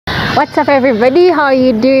What's up everybody, how are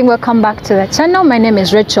you doing? Welcome back to the channel. My name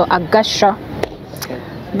is Rachel Agasha.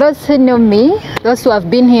 Those who know me, those who have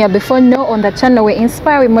been here before, know on the channel we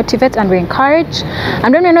inspire, we motivate and we encourage.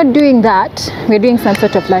 And when we're not doing that, we're doing some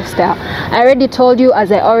sort of lifestyle. I already told you, as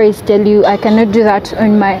I always tell you, I cannot do that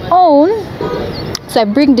on my own. So I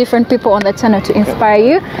bring different people on the channel to inspire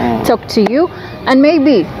you, talk to you, and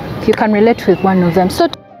maybe you can relate with one of them. So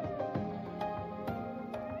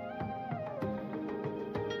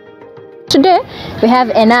today we have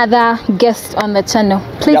another guest on the channel.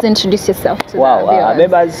 Please introduce yourself to the viewers.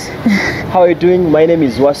 Members, how are you doing? My name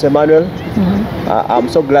is Wasswa Emma. I'm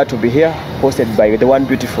so glad to be here, hosted by the one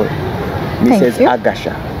beautiful Mrs.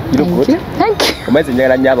 Agasha. You look good. Thank you.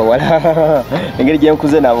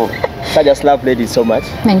 I just love ladies so much.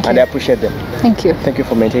 Thank you. And I appreciate them. Thank you. Thank you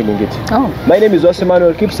for maintaining it. Oh. My name is Wasswa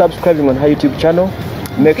Emma. Keep subscribing on her YouTube channel.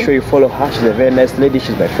 Make sure you follow her. She's a very nice lady.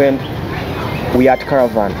 She's my friend. We are at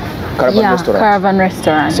Caravan Restaurant. Caravan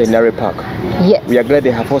Restaurant. St. Larry Park. Yes. We are glad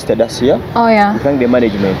they have hosted us here. Oh yeah. We thank the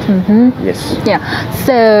management. Yes. Yeah.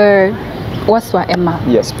 So, Wasswa Emma.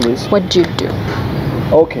 Yes, please. What do you do?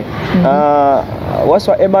 Okay.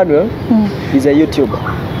 Wasswa Emmanuel is a YouTuber.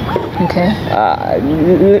 Okay.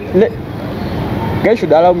 Guys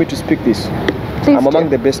should allow me to speak this. Please I'm among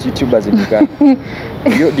the best YouTubers in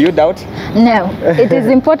Uganda. do you doubt? No. It is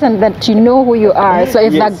important that you know who you are. So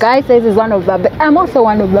if that guy says he's one of the best, I'm also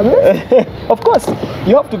one of the best. Of course.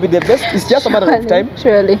 You have to be the best. It's just a matter of time.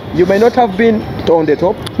 Surely. You may not have been on the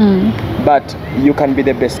top, but you can be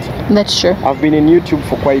the best. That's true. I've been in YouTube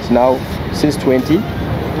for quite now, since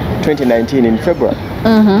 2019 in February.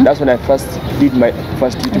 That's when I first did my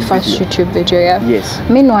first YouTube video. Yeah. Yes.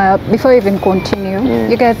 Meanwhile, before we even continue,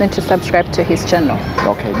 you guys need to subscribe to his channel.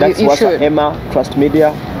 Okay, that's Wasswa Emma Trust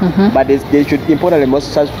Media. But they should importantly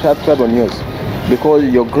most subscribe on yours, because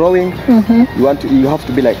you're growing. You have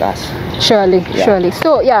to be like us. Surely, surely.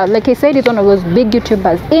 So yeah, like I said, he's one of those big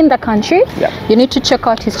YouTubers in the country. You need to check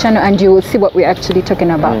out his channel and you will see what we're actually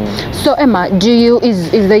talking about. So Emma,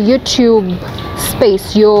 is the YouTube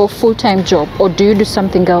space your full-time job, or do you do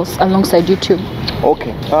something else alongside YouTube?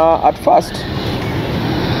 Okay. At first,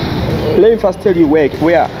 let me first tell you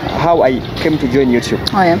how I came to join YouTube.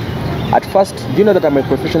 Oh yeah. At first, do you know that I'm a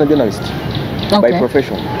professional journalist by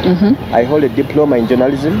profession? I hold a diploma in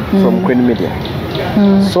journalism from Crane Media.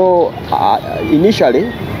 So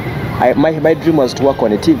initially, my dream was to work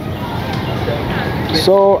on a TV.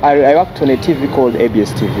 So I worked on a TV called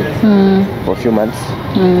ABS TV for a few months.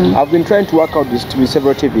 I've been trying to work out this with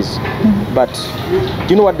several TVs, but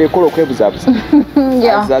do you know what they call observes?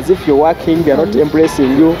 Yeah. As if you're working, they're not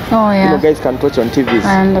embracing you. Oh yeah. You know, guys can touch on TVs.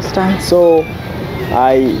 I understand. So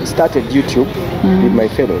I started YouTube with my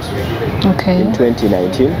fellows. Okay. In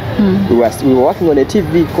 2019, we were working on a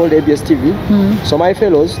TV called ABS TV. So my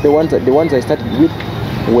fellows, the ones I started with,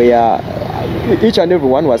 were each and every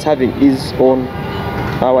one was having his own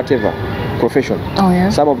whatever profession. Oh yeah.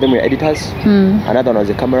 Some of them were editors. Another one was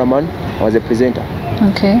a cameraman. I was a presenter.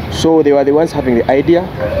 Okay. So they were the ones having the idea.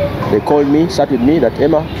 They called me, sat with me, that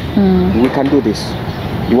Emma, we can do this.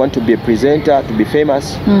 You want to be a presenter, to be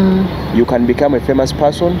famous, you can become a famous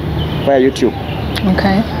person via YouTube.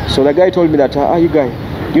 Okay. So the guy told me that, you guy,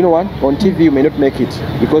 you know what? On TV you may not make it,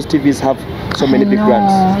 because TVs have so many big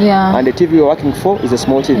brands. Yeah. And the TV you're working for is a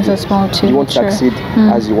small TV. It's a small TV. You won't succeed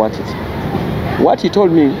as you want it. What he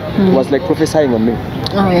told me was like prophesying on me.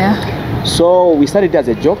 Oh yeah. So we started as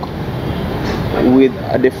a joke with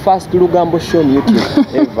the first Lugambo show on YouTube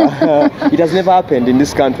ever. It has never happened in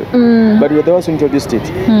this country, but we're the ones who introduced it.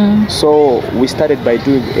 So we started by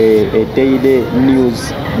doing a daily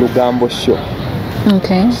news Lugambo show.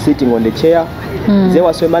 Okay. Sitting on the chair. There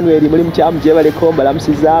was Emmanuel,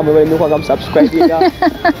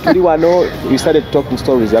 we started talking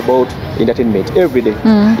stories about entertainment every day,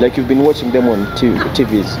 like you've been watching them on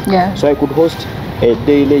TVs. Yeah. So I could host a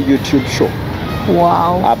daily YouTube show.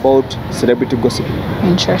 Wow. About celebrity gossip.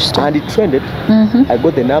 Interesting. And it trended. I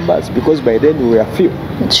got the numbers, because by then we were few.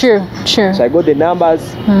 Sure. So I got the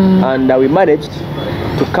numbers, and we managed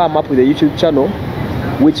to come up with a YouTube channel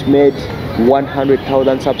which made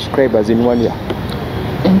 100,000 subscribers in 1 year.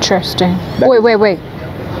 Interesting. Wait.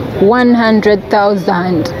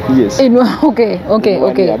 100,000. Yes. Okay.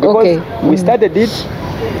 Because we started it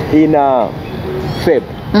in Feb.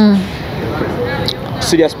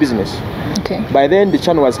 Serious business. Okay. By then the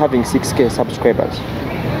channel was having 6K subscribers.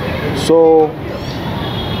 So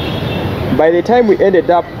by the time we ended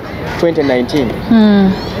up 2019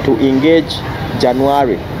 to engage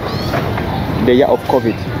January, the year of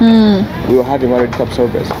COVID, we were having 100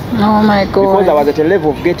 subscribers. Oh my God. Because I was at a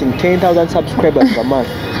level of getting 10,000 subscribers per month.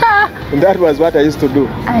 That was what I used to do.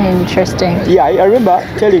 Interesting. Yeah, I remember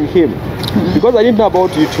telling him, because I didn't know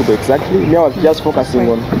about YouTube exactly. Me, I was just focusing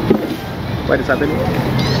on what is happening.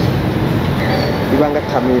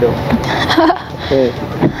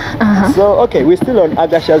 So okay, we're still on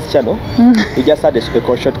Agasha's channel. We just had a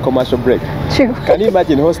short commercial break. True. Can you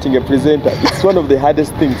imagine hosting a presenter? It's one of the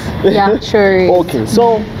hardest things. Yeah, sure. Okay,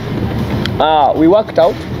 so we worked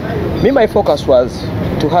out. Me, my focus was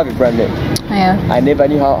to have a brand name. Yeah. I never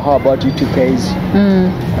knew how about YouTube pays.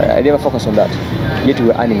 I never focused on that. Yet we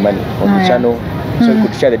were earning money on the channel, so we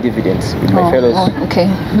could share the dividends with my fellows. Okay.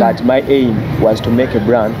 But my aim was to make a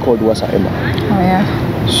brand called Wasswa Emma. Oh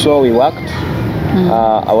yeah. So we worked.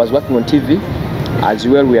 I was working on TV as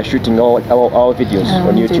well. We are shooting our videos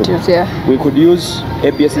on YouTube. Videos, yeah. We could use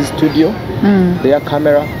ABS's studio, their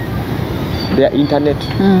camera, their internet,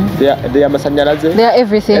 their masanyalaze. They are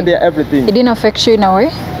everything. And they are everything. It didn't affect you in a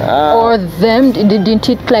way, or them? Didn't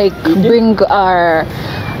it like bring our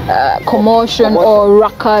commotion or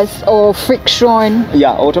ruckus or friction?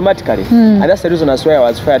 Yeah, automatically. And that's the reason as why I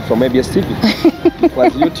was fired from ABS TV. It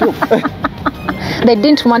was YouTube. They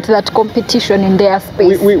didn't want that competition in their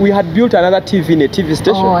space. We had built another TV in a TV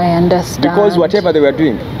station. Oh, I understand. Because whatever they were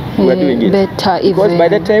doing, we were doing it. Better because even. by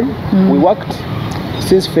that time, we worked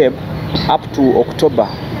since Feb up to October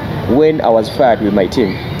when I was fired with my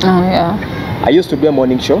team. Oh, yeah. I used to do a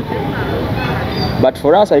morning show. But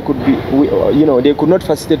for us, I could be, they could not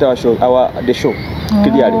facilitate the show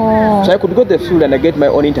clearly. So I could go to the field and I get my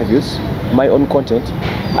own interviews, my own content.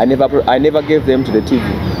 I never gave them to the TV.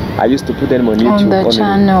 I used to put them on YouTube. On the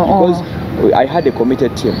channel. Because I had a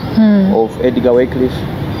committed team of Edgar Wycliffe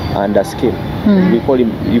and Skim.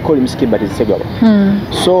 You call him Skim, but it's Segaba.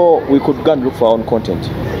 So we could go and look for our own content,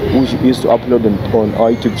 which we used to upload on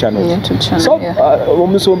our YouTube channel. So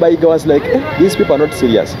Mumsomba was like, these people are not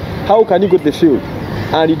serious. How can you go to the field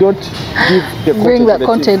and you don't bring the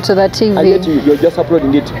content to the TV? And yet you're just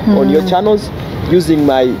uploading it on your channels using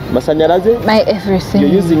my masanyalaze, my everything.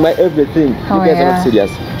 You're using my everything. You guys are not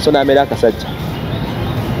serious. So now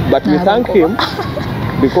but we thank him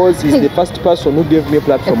because he's the first person who gave me a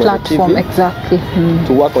platform on the TV. Exactly.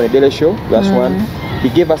 To work on a daily show. That's one. He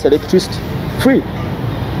gave us electricity free.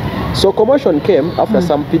 So commotion came after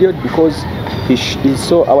some period because he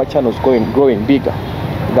saw our channels growing bigger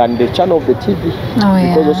than the channel of the TV.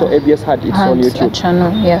 Because also ABS had its own YouTube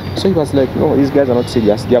channel. Yeah. So he was like, no, these guys are not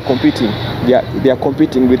serious. They are competing. They are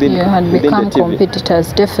competing within. You had become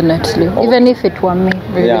competitors, definitely. Even if it were me,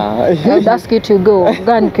 really. Yeah. I'd ask you to go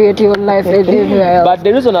and create your life anywhere else. But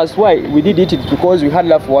the reason as why we did it is because we had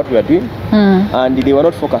love for what we are doing, and they were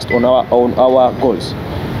not focused on our goals.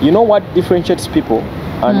 You know what differentiates people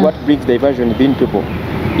and what brings diversion within people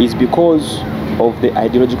is because of the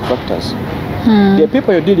ideological factors. The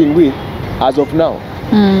people you're dealing with, as of now,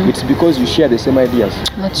 it's because you share the same ideas.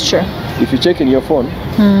 That's true. If you check in your phone,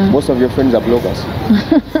 most of your friends are bloggers.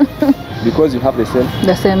 Because you have the same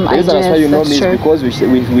ideas. The reason that's why you know me is because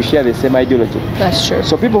we share the same ideology. That's true.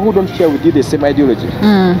 So people who don't share with you the same ideology,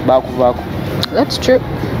 that's true.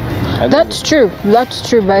 That's true. That's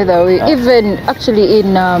true, by the way. Even actually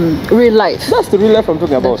in real life. That's the real life I'm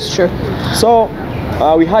talking about. That's true. So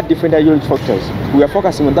we had different ideology factors. We were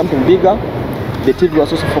focusing on something bigger. The TV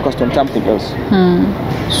was also focused on something else.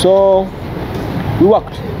 So we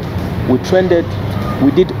worked, we trended, we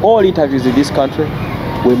did all interviews in this country.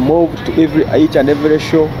 We moved to each and every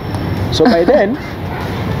show. So by then,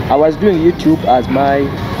 I was doing YouTube as my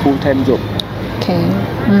full-time job. Okay.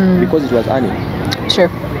 Because it was earning. Sure.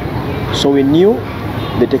 So we knew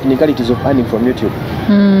the technicalities of earning from YouTube.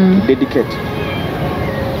 Dedicate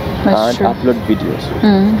and upload videos.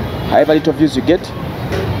 However little views you get,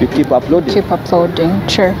 you keep uploading.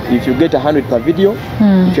 Sure. If you get 100 per video,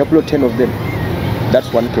 if you upload 10 of them, that's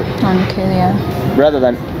 1K. 1K, yeah. Rather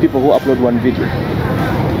than people who upload one video.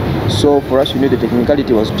 So for us, the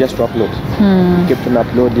technicality was just to upload. We kept on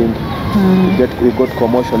uploading. We got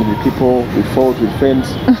commotion with people. We fought with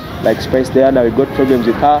friends. Like Spice Diana, we got problems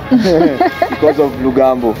with her because of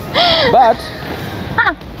Lugambo. But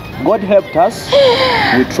God helped us.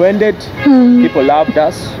 We trended. People loved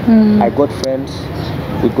us. I got friends.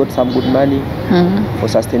 We got some good money for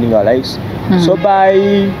sustaining our lives. So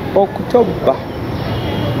by October,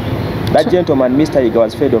 that gentleman, Mr. Iga,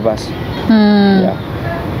 was fed of us.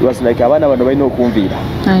 Yeah. It was like, I know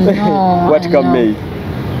what can make.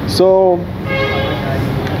 So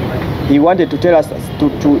he wanted to tell us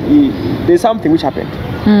there's something which happened.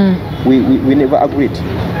 We never agreed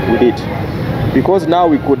with it. Because now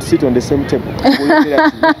we could sit on the same table.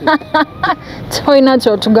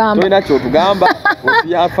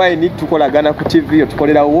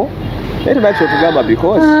 Let me actually remember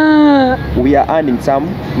because we are earning some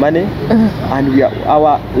money and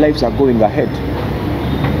our lives are going ahead.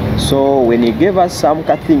 So when he gave us some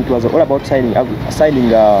thing, it was all about signing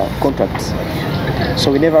contracts.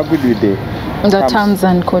 So we never agreed with the terms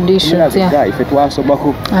and conditions. Yeah. If it was so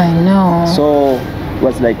I know. So it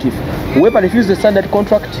was like if whoever refused the standard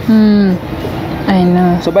contract. I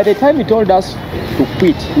know. So by the time he told us to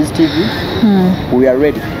quit his TV, we are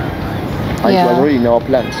ready. And it was already in our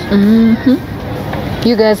plans.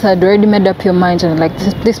 You guys had already made up your mind and like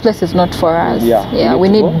this place is not for us. Yeah. We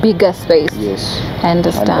need bigger space. Yes. I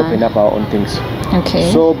understand. And open up our own things.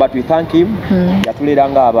 Okay. So, but we thank him. He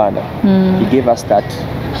gave us that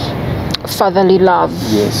fatherly love.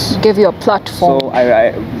 Yes. Gave you a platform. So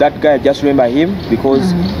that guy, just remember him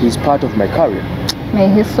because he's part of my career. May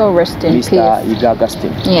his soul rest in peace. Mr.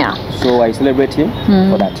 Augustine. Yeah. So I celebrate him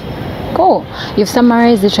for that. Cool. You've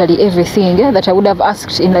summarized literally everything that I would have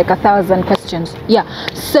asked in like 1,000 questions. Yeah.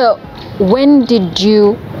 So when did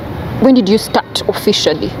you start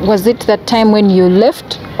officially? Was it that time when you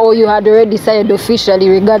left, or you had already decided officially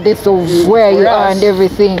regardless of where you are and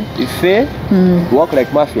everything? If work like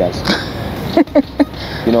mafias.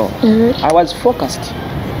 You know, I was focused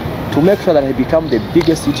to make sure that I become the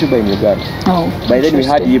biggest YouTuber in Uganda. By then we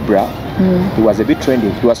had Ibra. He was a bit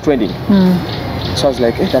trending. He was trending. So I was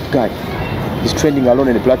like, hey, that guy is trending alone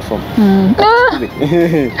in the platform.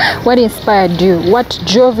 What inspired you? What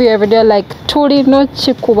drove you every day? Like, Tuli no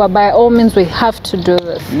chikuba, by all means, we have to do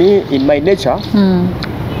this. Me, in my nature,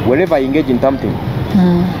 whenever I engage in something,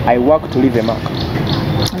 I work to leave a mark.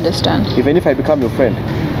 Understand. Even if I become your friend,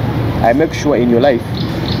 I make sure in your life,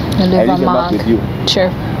 I leave a mark with you.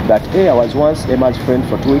 Sure. That, hey, I was once Emma's friend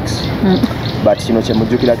for 2 weeks, but you know,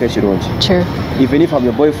 sure. Even if I'm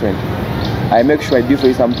your boyfriend, I make sure I do for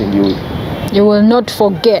you something you will not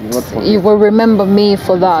forget. You will remember me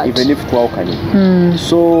for that. Even if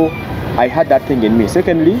So I had that thing in me.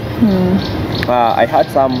 Secondly, I had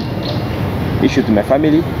some issues with my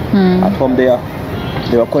family at home there.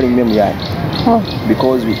 They were calling me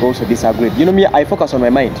because we also disagreed. You know me, I focus on my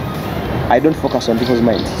mind. I don't focus on people's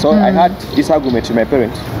minds. So I had disagreement with my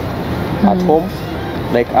parents at home.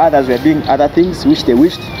 Like others were doing other things which they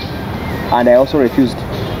wished, and I also refused.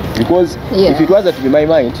 Because if it wasn't to be my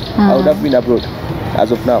mind, I would have been abroad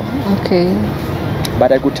as of now. Okay.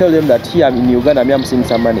 But I could tell them that here in Uganda, I'm seeing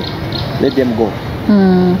some money. Let them go.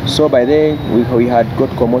 So by then, we had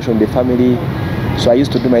got commotion in the family. So I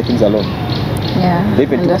used to do my things alone. Yeah. They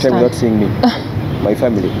even took time without seeing me, my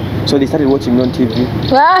family. So they started watching me on TV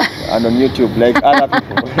and on YouTube like other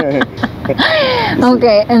people.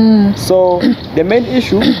 Okay. So the main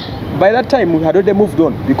issue, by that time, we had already moved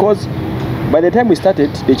on because by the time we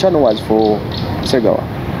started, the channel was for Segawa.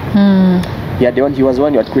 Yeah, he was the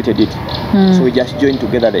one who had created it. So we just joined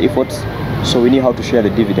together the efforts. So we knew how to share the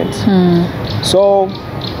dividends. So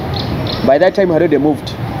by that time, I had already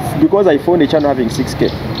moved because I found the channel having 6K.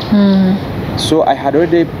 So I had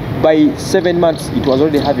already, by 7 months, it was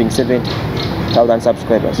already having 7,000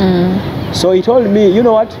 subscribers. So he told me, you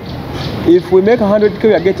know what? If we make 100K,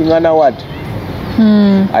 we are getting an award.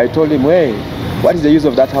 I told him, hey, what is the use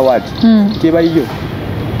of that award?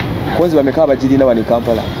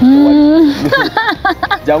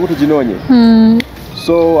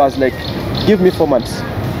 So I was like, give me 4 months,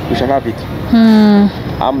 we shall have it.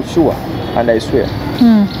 I'm sure, and I swear,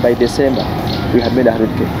 by December, we had made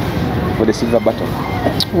 100K for the silver button.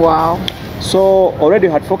 Wow. So already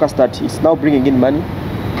I had focused that it's now bringing in money.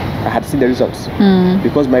 I had seen the results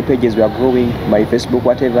because my pages were growing, my Facebook,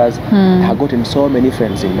 whatever. I had gotten so many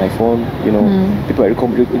friends in my phone. You know, people are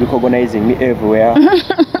recognizing me everywhere.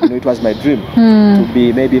 You know, it was my dream to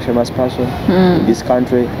be maybe a famous person in this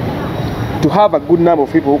country. To have a good number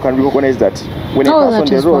of people who can recognize that when I pass on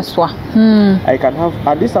the road, I can have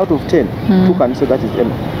at least out of 10 who can say that is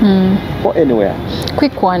Emma or anywhere.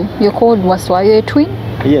 Quick one, you're called Wasswa. Are you a twin?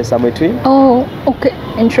 Yes, I'm a twin. Oh, okay,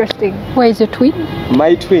 interesting. Where is your twin?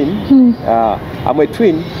 My twin, I'm a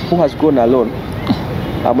twin who has gone alone.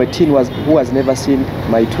 I'm a twin who has never seen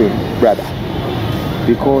my twin brother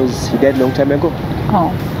because he died a long time ago.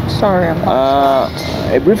 Oh, sorry about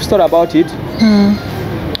that. A brief story about it.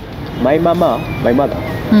 My mother,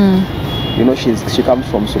 you know, she comes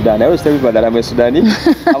from Sudan. I always tell people that I'm a Sudanese.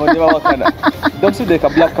 I'm a Wakanda. Don't see the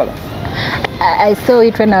black color. I saw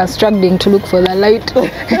it when I was struggling to look for the light.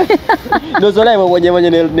 No, so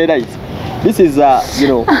this is, you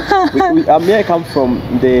know, I come from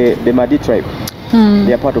the Madi tribe.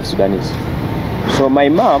 They are part of Sudanese. So my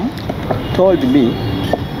mom told me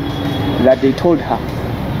that they told her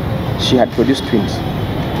she had produced twins.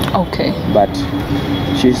 Okay. But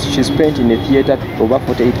she spent in the theater over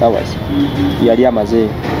 48 hours. Yali amaze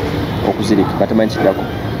okuzirika katamanyi kidako.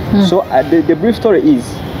 So the brief story is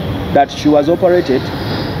that she was operated,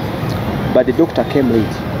 but the doctor came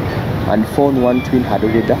late and found one twin had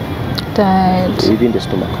already died within the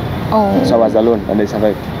stomach. Oh. So I was alone and they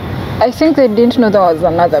survived. I think they didn't know there was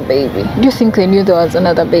another baby. Do you think they knew there was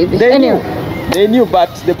another baby? They knew, but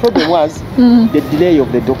the problem was the delay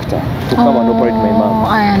of the doctor to come and operate my mom.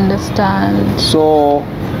 I understand. So,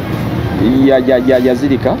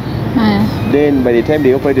 Yazirika. Then by the time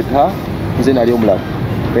they operated her, then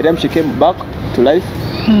by the time she came back to life,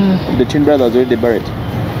 the twin brother was already buried.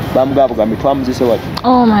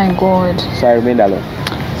 Oh my God. So I remained alone.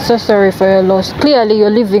 So sorry for your loss. Clearly you're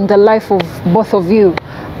living the life of both of you.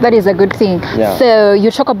 That is a good thing. Yeah. So you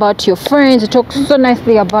talk about your friends, you talk so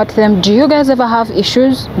nicely about them. Do you guys ever have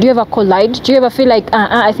issues? Do you ever collide? Do you ever feel like,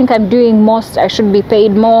 I think I'm doing most, I should be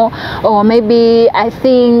paid more? Or maybe I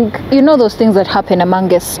think, you know those things that happen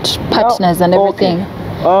amongst partners and everything?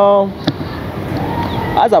 Okay.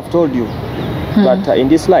 As I've told you, that in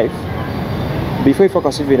this life, before you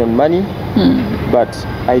focus even on money, but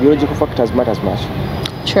ideological factors matter as much.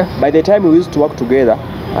 Sure. By the time we used to work together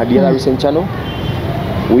at the other recent channel,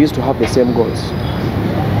 we used to have the same goals.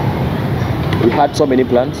 We had so many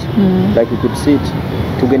plans, like we could see it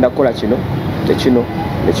together, the chino.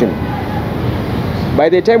 By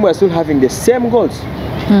the time we were still having the same goals,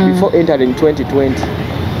 before entering 2020,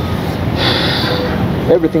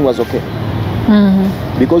 everything was okay.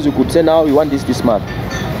 Because we could say now we want this month.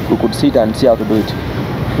 We could sit and see how to do it.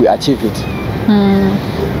 We achieve it.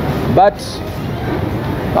 But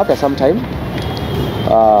after some time,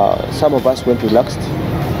 some of us went relaxed.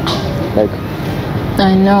 Like,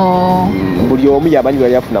 I know.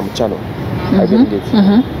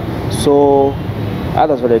 So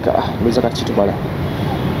others were like,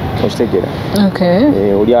 okay.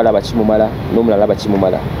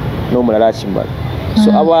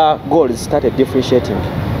 So our goals started differentiating.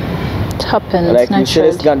 It happens. Like you say,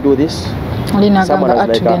 let's go and do this. Someone was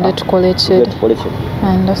like, I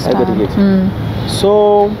understand.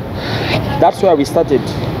 So that's why we started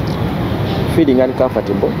feeling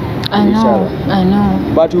uncomfortable. I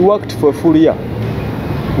know. But we worked for a full year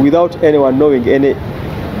without anyone knowing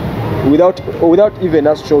without even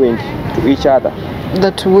us showing to each other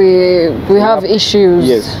that we have issues.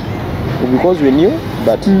 Yes, because we knew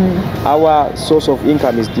that our source of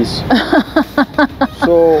income is this.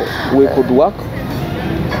 So we could work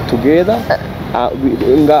together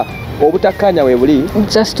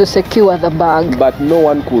just to secure the bag. But no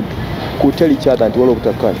one could tell each other until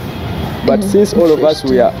obutakanya. But since all of us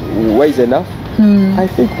were wise enough, I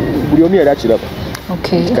think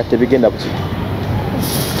okay.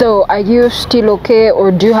 So are you still okay,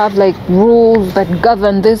 or do you have like rules that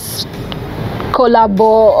govern this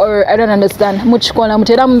collabo, or I don't understand? So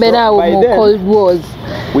cold wars.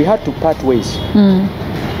 We had to part ways.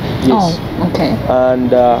 Yes. Oh, okay.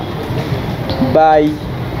 And by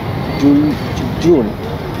June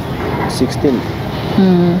 16th,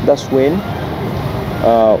 that's when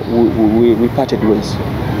we parted ways.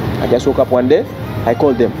 I just woke up one day, I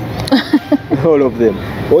called them, all of them.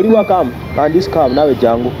 Oliwa come, and this come now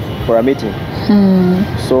Django for a meeting.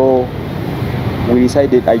 So we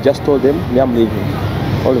decided, I just told them, I'm leaving,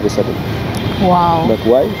 all of a sudden. Wow. Like,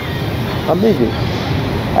 why? I'm leaving.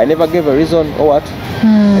 I never gave a reason or what.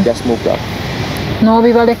 I just moved up. No,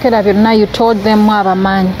 now you told them more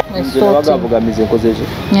man.